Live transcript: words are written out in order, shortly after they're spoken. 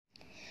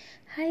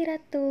Hi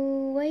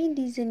Ratu, why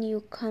didn't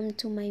you come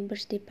to my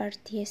birthday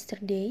party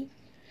yesterday?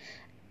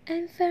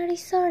 I'm very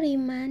sorry,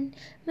 man.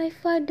 My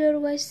father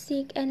was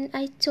sick and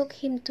I took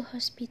him to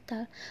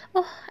hospital.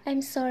 Oh,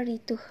 I'm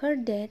sorry to hear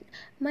that.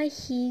 May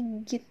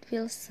he get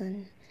well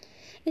soon.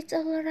 It's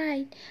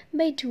alright.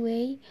 By the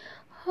way,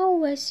 how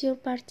was your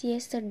party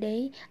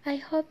yesterday? I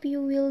hope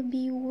you will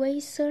be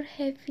wiser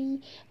happy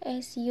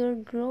as you're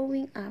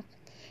growing up.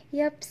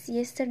 Yup,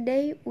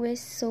 yesterday was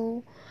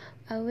so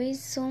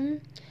awesome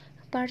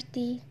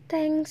party.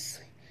 Thanks.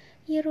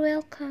 You're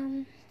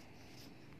welcome.